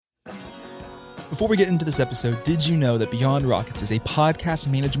Before we get into this episode, did you know that Beyond Rockets is a podcast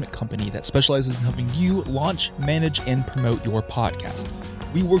management company that specializes in helping you launch, manage, and promote your podcast?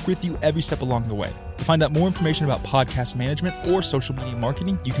 We work with you every step along the way. To find out more information about podcast management or social media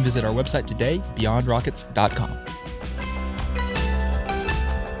marketing, you can visit our website today, beyondrockets.com.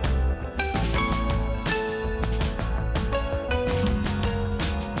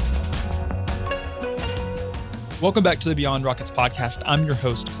 Welcome back to the Beyond Rockets podcast. I'm your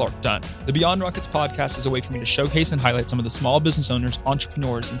host, Clark Dunn. The Beyond Rockets podcast is a way for me to showcase and highlight some of the small business owners,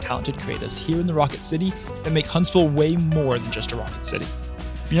 entrepreneurs, and talented creatives here in the Rocket City that make Huntsville way more than just a Rocket City.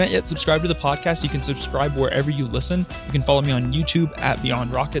 If you're not yet subscribed to the podcast, you can subscribe wherever you listen. You can follow me on YouTube at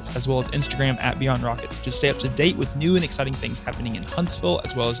Beyond Rockets, as well as Instagram at Beyond Rockets, to stay up to date with new and exciting things happening in Huntsville,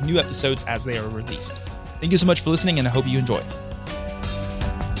 as well as new episodes as they are released. Thank you so much for listening, and I hope you enjoy.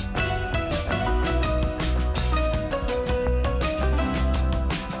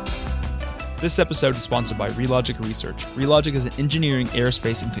 This episode is sponsored by Relogic Research. Relogic is an engineering,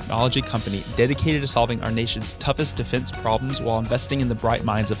 aerospace, and technology company dedicated to solving our nation's toughest defense problems while investing in the bright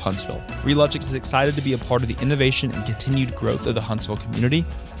minds of Huntsville. Relogic is excited to be a part of the innovation and continued growth of the Huntsville community.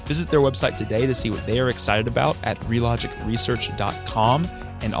 Visit their website today to see what they are excited about at relogicresearch.com,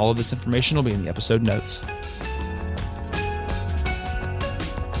 and all of this information will be in the episode notes.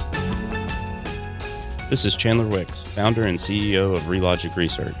 This is Chandler Wicks, founder and CEO of Relogic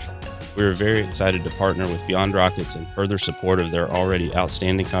Research. We are very excited to partner with Beyond Rockets in further support of their already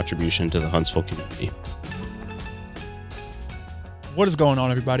outstanding contribution to the Huntsville community. What is going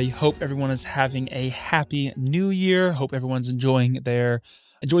on, everybody? Hope everyone is having a happy new year. Hope everyone's enjoyed their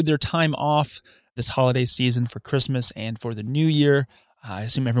time off this holiday season for Christmas and for the new year. I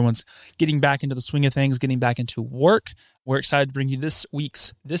assume everyone's getting back into the swing of things, getting back into work. We're excited to bring you this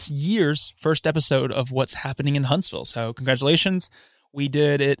year's first episode of What's Happening in Huntsville. So congratulations. We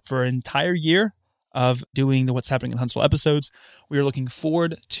did it for an entire year of doing the What's Happening in Huntsville episodes. We are looking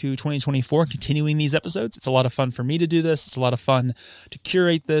forward to 2024, continuing these episodes. It's a lot of fun for me to do this. It's a lot of fun to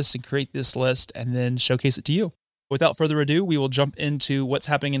curate this and create this list and then showcase it to you. Without further ado, we will jump into What's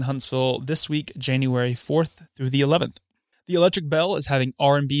Happening in Huntsville this week, January 4th through the 11th. The Electric Bell is having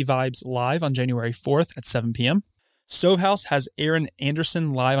R&B Vibes live on January 4th at 7 p.m. Stovehouse has Aaron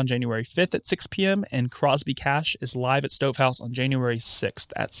Anderson live on January 5th at 6 p.m., and Crosby Cash is live at Stovehouse on January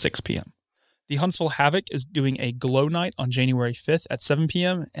 6th at 6 p.m. The Huntsville Havoc is doing a Glow Night on January 5th at 7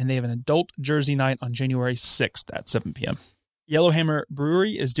 p.m., and they have an Adult Jersey Night on January 6th at 7 p.m. Yellowhammer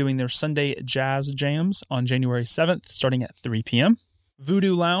Brewery is doing their Sunday Jazz Jams on January 7th, starting at 3 p.m.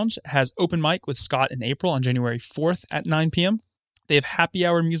 Voodoo Lounge has Open Mic with Scott and April on January 4th at 9 p.m. They have Happy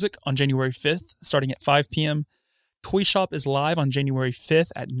Hour Music on January 5th, starting at 5 p.m. Toy Shop is live on January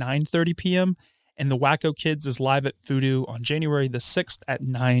 5th at 9:30 p.m., and the Wacko Kids is live at Voodoo on January the 6th at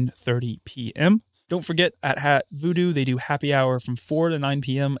 9:30 p.m. Don't forget, at Voodoo, they do happy hour from 4 to 9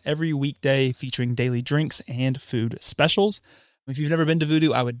 p.m. every weekday, featuring daily drinks and food specials. If you've never been to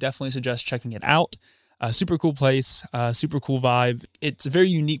Voodoo, I would definitely suggest checking it out. Super cool place, super cool vibe. It's a very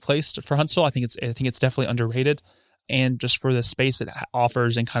unique place for Huntsville. I think it's definitely underrated, and just for the space it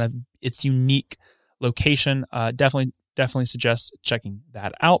offers and kind of its unique location, definitely suggest checking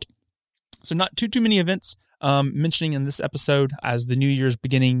that out. So not too many events mentioning in this episode. As the New Year's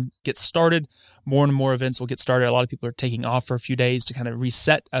beginning gets started, more and more events will get started. A lot of people are taking off for a few days to kind of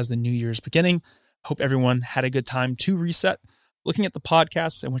reset as the New Year's beginning. Hope everyone had a good time to reset. Looking at the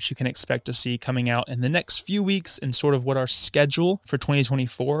podcasts and what you can expect to see coming out in the next few weeks and sort of what our schedule for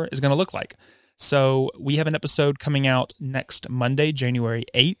 2024 is going to look like. So we have an episode coming out next Monday, January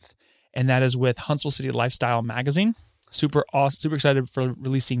 8th. And that is with Huntsville City Lifestyle Magazine. Super excited for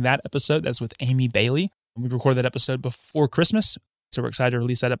releasing that episode. That's with Amy Bailey. We recorded that episode before Christmas, so we're excited to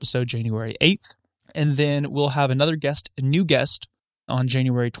release that episode January 8th. And then we'll have a new guest on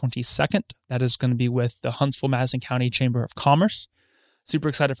January 22nd. That is going to be with the Huntsville-Madison County Chamber of Commerce. Super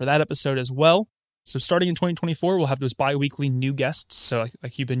excited for that episode as well. So starting in 2024, we'll have those bi-weekly new guests. So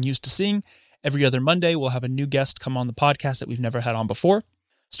like you've been used to seeing, every other Monday, we'll have a new guest come on the podcast that we've never had on before.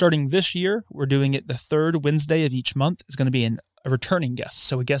 Starting this year, we're doing it the third Wednesday of each month. Is going to be a returning guest.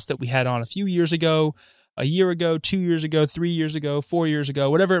 So a guest that we had on a few years ago, a year ago, 2 years ago, 3 years ago, 4 years ago,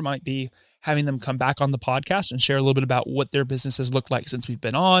 whatever it might be, having them come back on the podcast and share a little bit about what their business has looked like since we've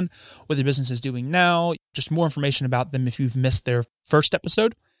been on, what their business is doing now, just more information about them if you've missed their first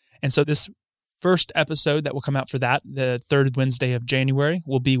episode. And so this first episode that will come out for that, the third Wednesday of January,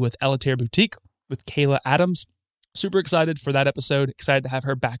 will be with Elitaire Boutique with Kayla Adams. Super excited for that episode. Excited to have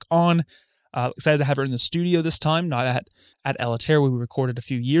her back on. Excited to have her in the studio this time, not at Elitaire, where we recorded a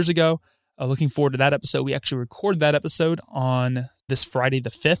few years ago. Looking forward to that episode. We actually recorded that episode on this Friday the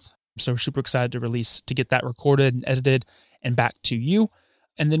 5th. So we're super excited to get that recorded and edited and back to you.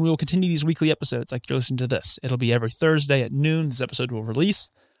 And then we will continue these weekly episodes like you're listening to this. It'll be every Thursday at noon. This episode will release.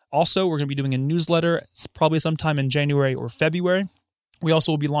 Also, we're going to be doing a newsletter. It's probably sometime in January or February. We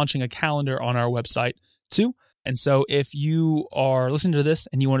also will be launching a calendar on our website too. And so if you are listening to this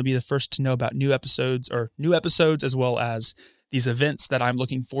and you want to be the first to know about new episodes as well as these events that I'm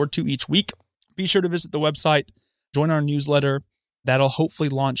looking forward to each week, be sure to visit the website, join our newsletter. That'll hopefully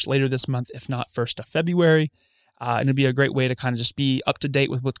launch later this month, if not 1st of February. And it'll be a great way to kind of just be up to date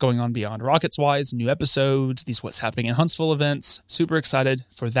with what's going on Beyond Rockets wise, new episodes, these what's happening in Huntsville events. Super excited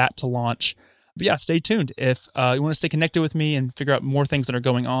for that to launch. But yeah, stay tuned. If you want to stay connected with me and figure out more things that are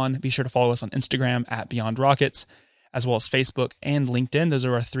going on, be sure to follow us on Instagram at Beyond Rockets, as well as Facebook and LinkedIn. Those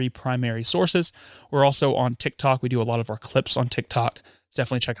are our 3 primary sources. We're also on TikTok. We do a lot of our clips on TikTok. So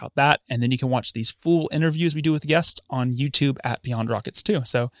definitely check out that. And then you can watch these full interviews we do with guests on YouTube at Beyond Rockets too.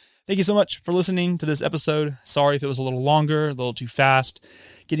 So thank you so much for listening to this episode. Sorry if it was a little longer, a little too fast.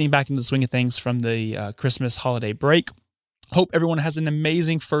 Getting back into the swing of things from the Christmas holiday break. Hope everyone has an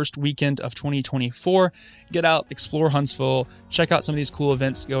amazing first weekend of 2024. Get out, explore Huntsville, check out some of these cool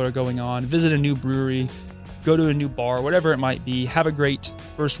events that are going on, visit a new brewery, go to a new bar, whatever it might be. Have a great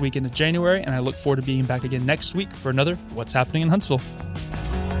first weekend of January, and I look forward to being back again next week for another What's Happening in Huntsville.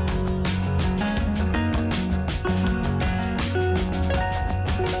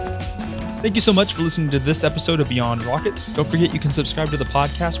 Thank you so much for listening to this episode of Beyond Rockets. Don't forget you can subscribe to the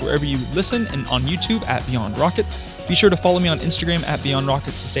podcast wherever you listen and on YouTube at Beyond Rockets. Be sure to follow me on Instagram at Beyond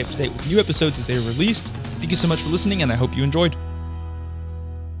Rockets to stay up to date with new episodes as they are released. Thank you so much for listening, and I hope you enjoyed.